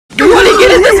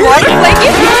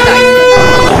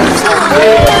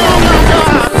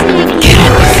Get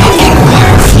in the fucking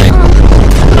water, Flip.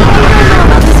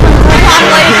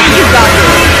 You got it.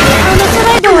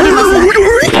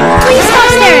 Please stop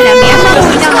staring at me. I'm not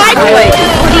going down this way.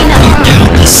 Down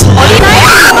the slide.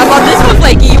 I'm on this one,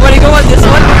 Flaky. You wanna go on this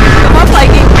one? Come on,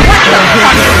 Flaky. What the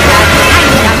fuck is that?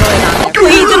 I'm not going on this.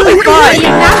 Please, it'll be fun.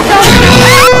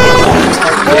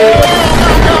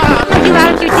 Are you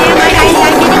out of your damn mind? I'm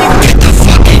not getting it. Get the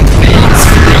fucking pants,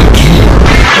 Flaky.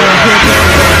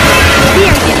 We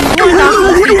are getting warned off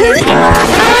this weekend.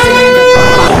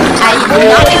 I am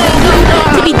not in the mood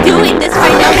to be doing this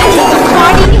right now. That is a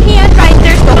farting hand right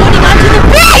there. So holding on to the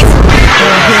base.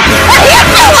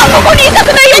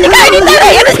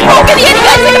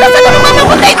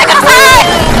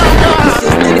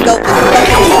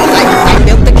 I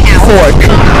milked the cow. Fork.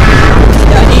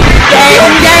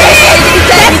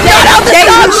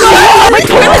 My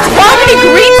toilet's vomiting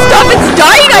green stuff. It's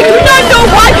dying. I do not know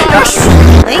why.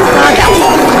 Thank God that was.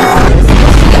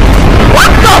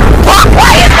 What the fuck?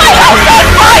 Why is my house on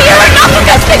fire? Nothing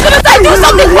as soon as I do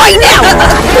something right now.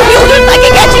 You think I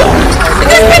can get you?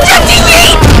 This bitch has to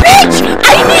eat, bitch.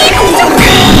 I need to.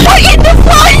 What in the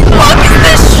flying fuck is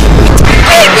this shit?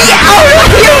 Get me out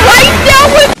of here right now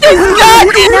with this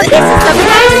goddamn. Now this is the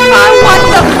nice car. What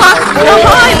the fuck? No,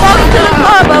 hi, welcome to the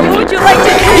car, but what would you like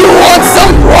to do? You want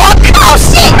some rock? Oh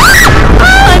shit!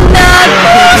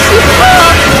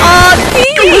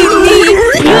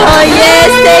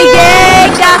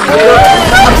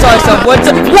 I'm sorry, son. What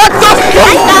the fuck?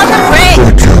 I found the brick.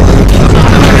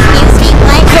 Excuse me,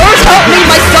 what? First, help me.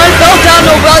 My son fell down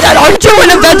the well. Aren't you an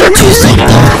inventor? Do something.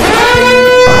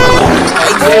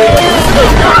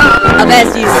 I've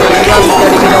asked you, sir. You love us, but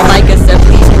if you don't like us, then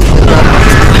please move the love.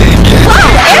 Wow,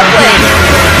 airplane!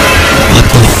 What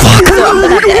the fuck? So I'm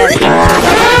gonna have to ask you.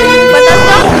 But that's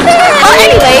not fair! Oh,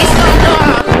 anyways.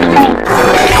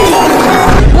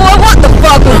 Boy, what the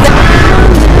fuck was that?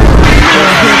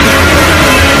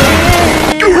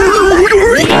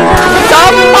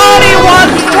 Somebody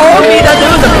once told me that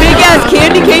there was a big ass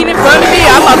candy cane in front of me.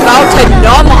 I'm about to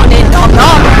numb on it. Nom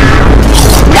nom.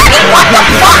 Daddy, what the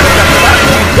fuck?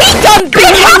 He done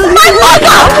bit half my lung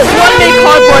out! How does one make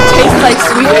cardboard taste like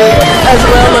sweet as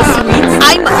well as sweets?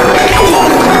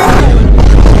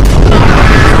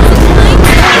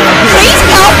 Please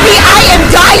help me, I am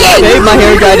dying! Babe, my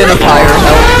hair died in a fire.